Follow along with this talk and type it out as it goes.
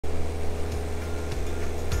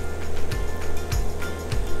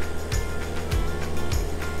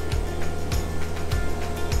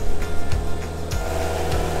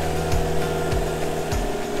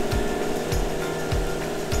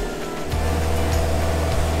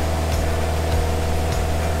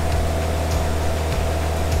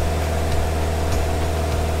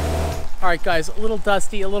All right guys, a little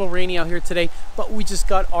dusty, a little rainy out here today, but we just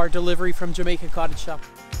got our delivery from Jamaica Cottage Shop.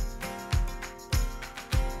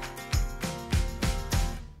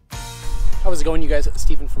 How's it going, you guys?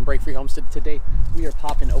 Stephen from Break Free Homestead. Today we are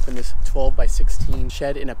popping open this 12x16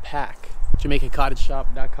 shed in a pack.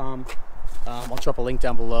 JamaicaCottageShop.com. I'll drop a link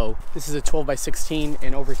down below. This is a 12x16,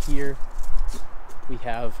 and over here we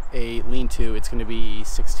have a lean-to. It's going to be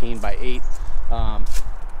 16 by 8.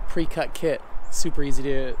 Pre-cut kit. Super easy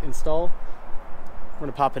to install. We're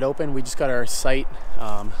gonna pop it open. We just got our site,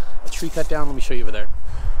 a tree cut down. Let me show you over there.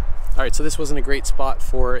 All right, so this wasn't a great spot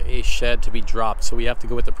for a shed to be dropped, so we have to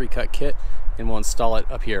go with the pre-cut kit and we'll install it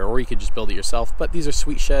up here, or you could just build it yourself. But these are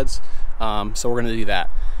sweet sheds, so we're gonna do that.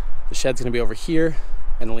 The shed's gonna be over here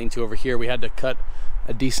and the lean-to over here. We had to cut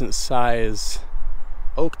a decent size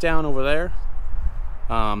oak down over there.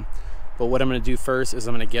 But what I'm gonna do first is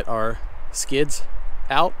I'm gonna get our skids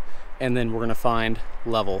out, and then we're gonna find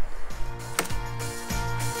level.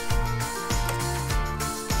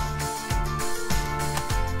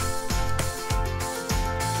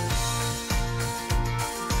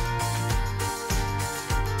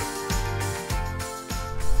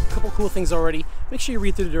 A couple cool things already. Make sure you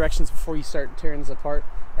read through the directions before you start tearing this apart.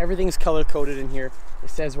 Everything's color coded in here. It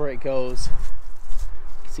says where it goes.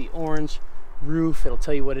 You can see orange, roof, it'll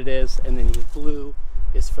tell you what it is, and then your blue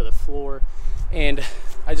is for the floor. And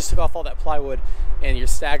I just took off all that plywood, and you're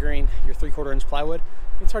staggering your 3/4 inch plywood.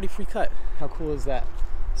 It's already pre-cut. How cool is that?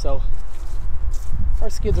 So our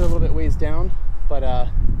skids are a little bit ways down, but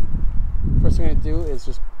first thing I'm gonna do is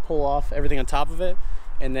just pull off everything on top of it,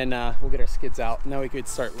 and then we'll get our skids out. Now we could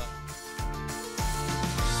start level.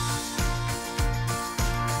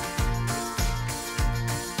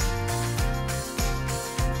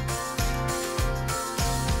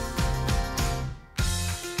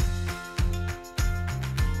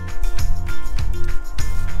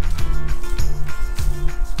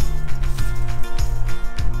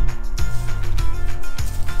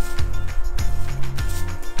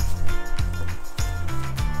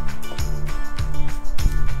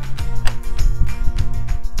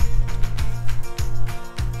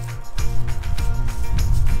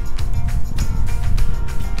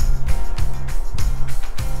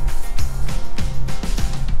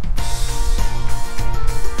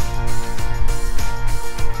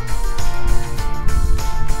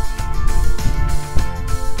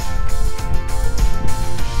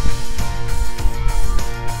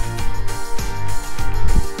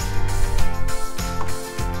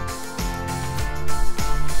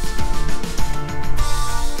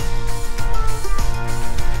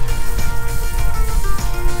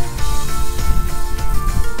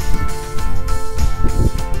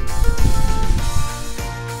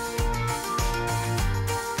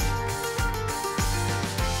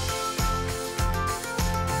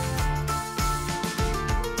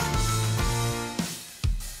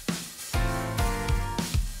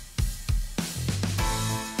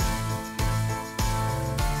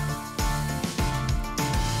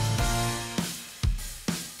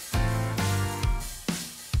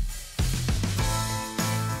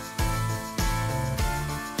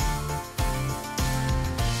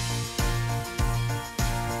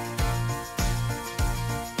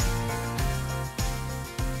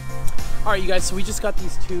 All right, you guys, so we just got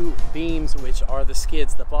these two beams, which are the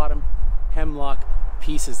skids, the bottom hemlock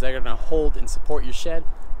pieces that are gonna hold and support your shed.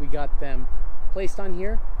 We got them placed on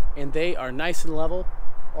here, and they are nice and level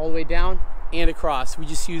all the way down and across. We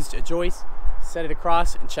just used a joist, set it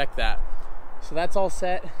across, and check that. So that's all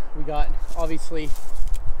set. We got, obviously,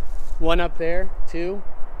 one up there, two,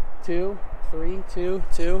 3, 2,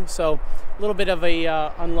 2. So a little bit of a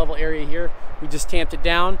unlevel area here. We just tamped it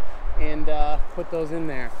down and put those in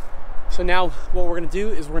there. So now what we're gonna do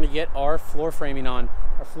is we're gonna get our floor framing on,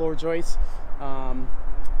 our floor joists.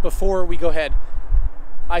 Before we go ahead,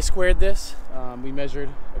 I squared this. We measured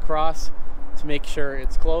across to make sure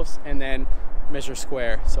it's close, and then measure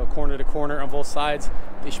square. So corner to corner on both sides,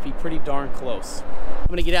 they should be pretty darn close. I'm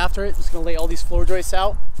gonna get after it. Just gonna lay all these floor joists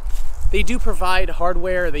out. They do provide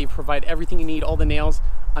hardware. They provide everything you need, all the nails.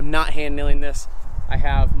 I'm not hand nailing this. I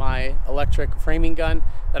have my electric framing gun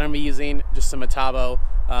that I'm gonna be using, just some Metabo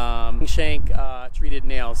shank treated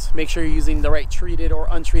nails. Make sure you're using the right treated or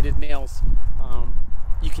untreated nails.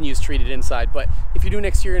 You can use treated inside, but if you're doing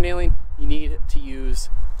exterior nailing, you need to use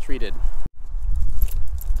treated.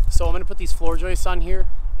 So I'm gonna put these floor joists on here,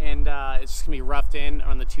 and it's just gonna be roughed in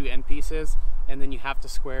on the two end pieces, and then you have to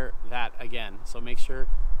square that again. So make sure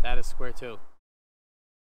that is square too.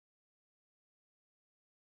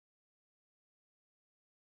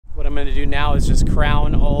 What I'm going to do now is just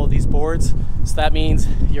crown all these boards. So that means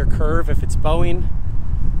your curve, if it's bowing,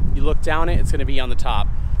 you look down it, it's gonna be on the top.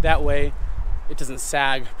 That way it doesn't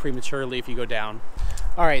sag prematurely if you go down.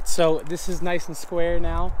 All right, so this is nice and square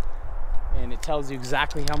now, and it tells you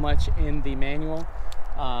exactly how much in the manual.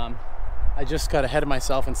 I just got ahead of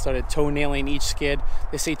myself and started toe-nailing each skid.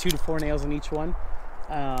 They say 2 to 4 nails in each one.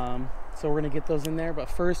 So we're gonna get those in there, but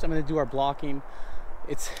first I'm gonna do our blocking.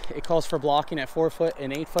 It calls for blocking at 4 foot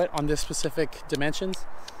and 8 foot on this specific dimensions.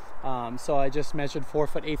 So I just measured 4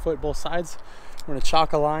 foot, 8 foot both sides. We're gonna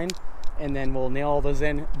chalk a line and then we'll nail all those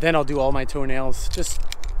in. Then I'll do all my toenails, just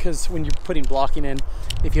because when you're putting blocking in,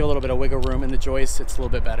 if you have a little bit of wiggle room in the joist, it's a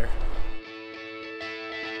little bit better.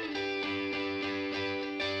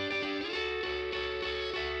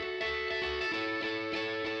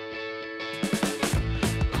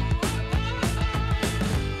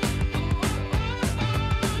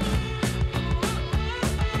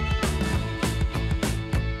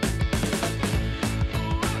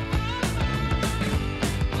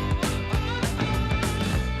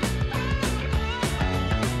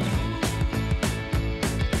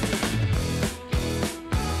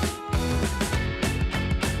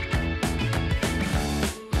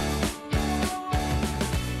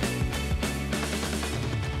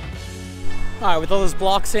 All right, with all those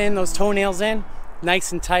blocks in, those toenails in,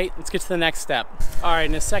 nice and tight, let's get to the next step. All right,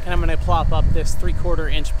 in a second, I'm gonna plop up this 3/4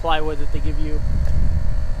 inch plywood that they give you.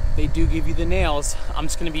 They do give you the nails. I'm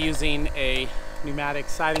just gonna be using a pneumatic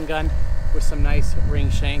siding gun with some nice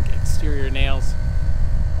ring shank exterior nails.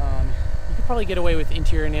 You could probably get away with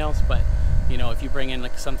interior nails, but you know, if you bring in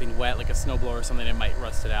like something wet, like a snowblower or something, it might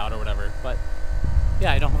rust it out or whatever. But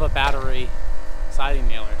yeah, I don't have a battery siding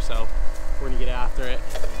nailer, so we're gonna get after it.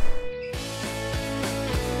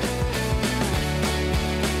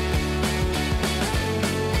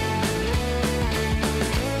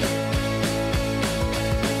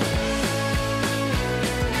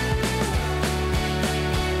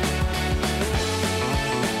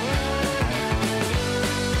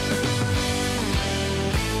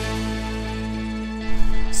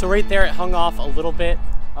 So right there, it hung off a little bit.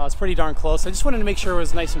 It's pretty darn close. I just wanted to make sure it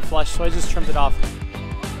was nice and flush, so I just trimmed it off.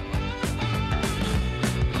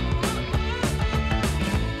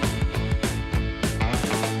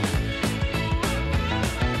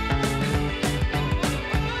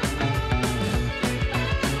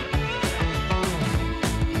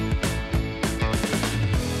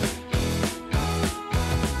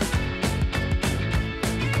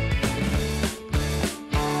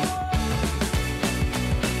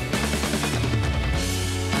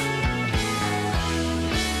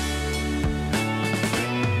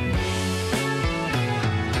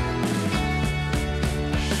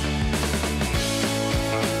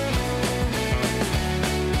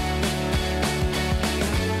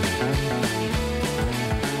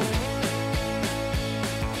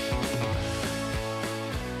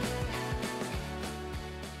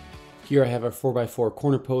 Here I have our 4x4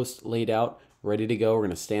 corner post laid out, ready to go. We're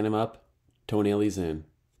gonna stand them up, toenail these in.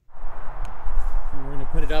 And we're gonna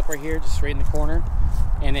put it up right here, just right in the corner.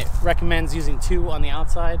 And it recommends using 2 on the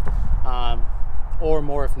outside, or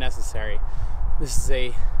more if necessary. This is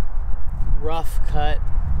a rough cut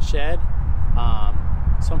shed,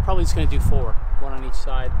 so I'm probably just gonna do 4, 1 on each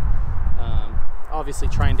side. Obviously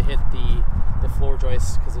trying to hit the floor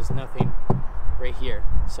joists because there's nothing right here,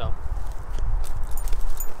 so.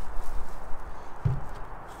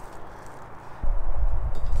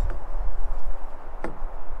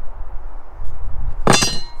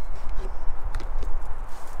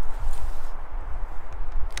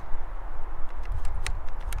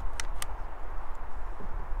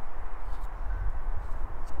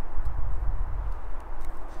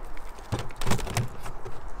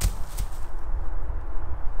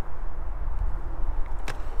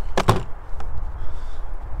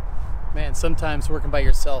 Man, sometimes working by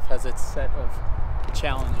yourself has its set of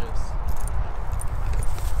challenges.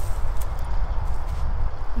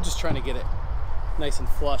 I'm just trying to get it nice and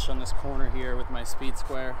flush on this corner here with my speed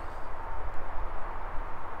square,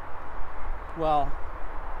 while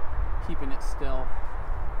keeping it still.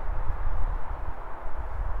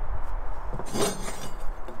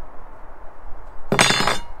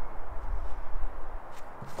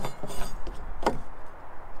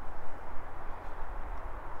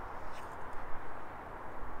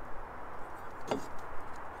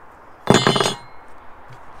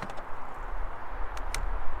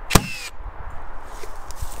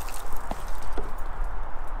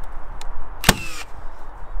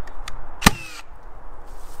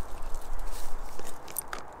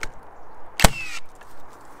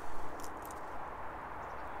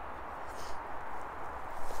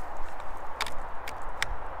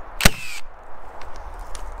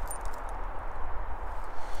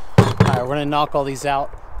 we're gonna knock all these out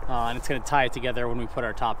and it's gonna tie it together when we put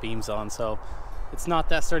our top beams on. So it's not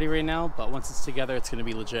that sturdy right now, but once it's together, it's gonna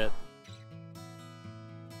be legit.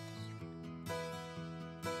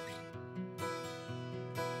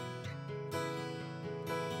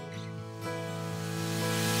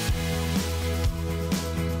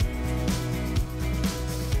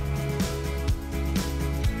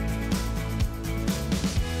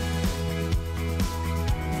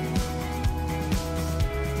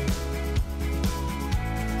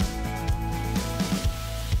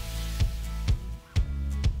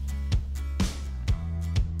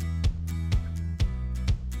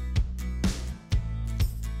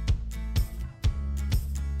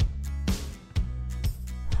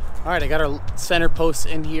 All right, I got our center posts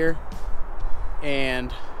in here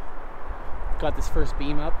and got this first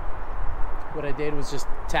beam up. What I did was just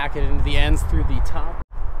tack it into the ends through the top.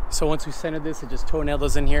 So once we centered this, I just toe nailed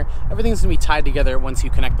those in here. Everything's gonna be tied together once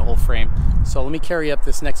you connect the whole frame. So let me carry up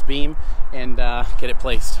this next beam and get it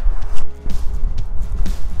placed.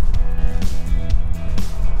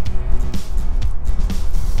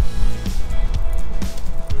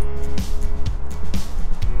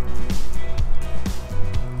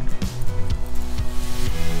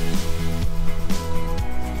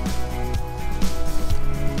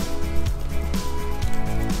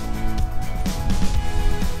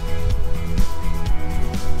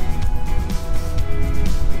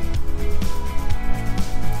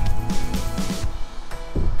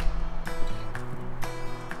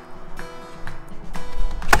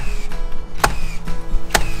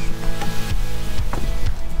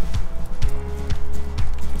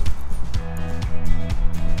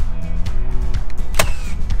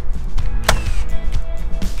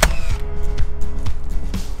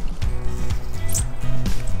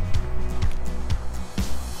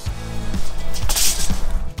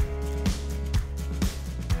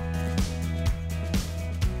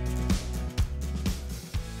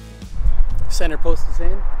 Center post is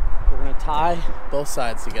in. We're gonna tie both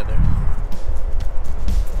sides together.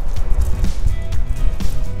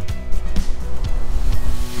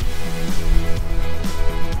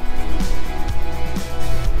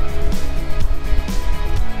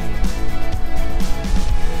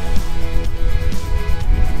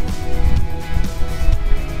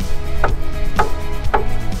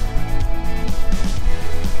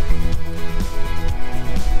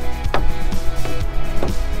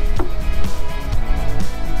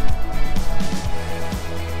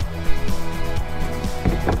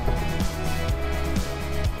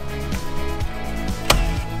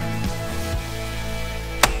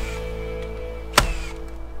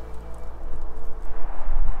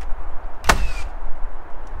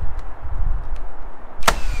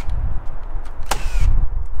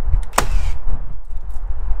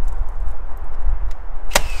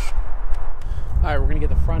 All right, we're gonna get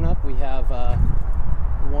the front up. We have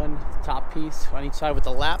one top piece on each side with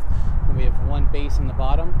the lap, and we have one base in the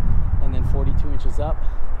bottom, and then 42 inches up,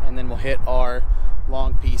 and then we'll hit our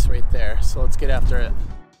long piece right there. So let's get after it.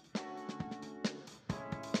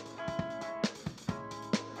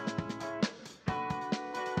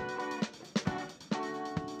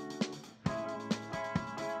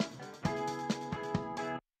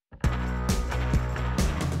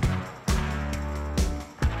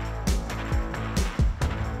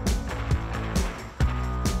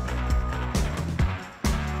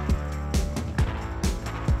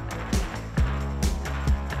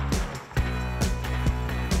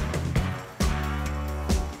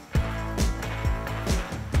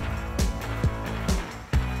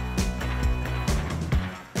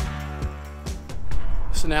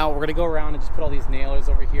 So now we're gonna go around and just put all these nailers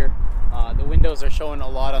over here. The windows are showing a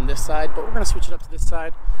lot on this side, but we're gonna switch it up to this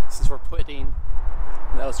side since we're putting,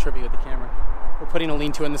 that was trippy with the camera. We're putting a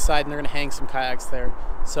lean-to on the side and they're gonna hang some kayaks there.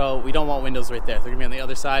 So we don't want windows right there. They're gonna be on the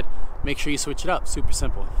other side. Make sure you switch it up, super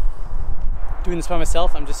simple. Doing this by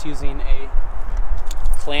myself, I'm just using a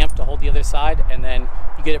clamp to hold the other side, and then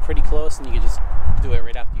you get it pretty close and you can just do it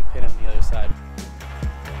right after you pin it on the other side.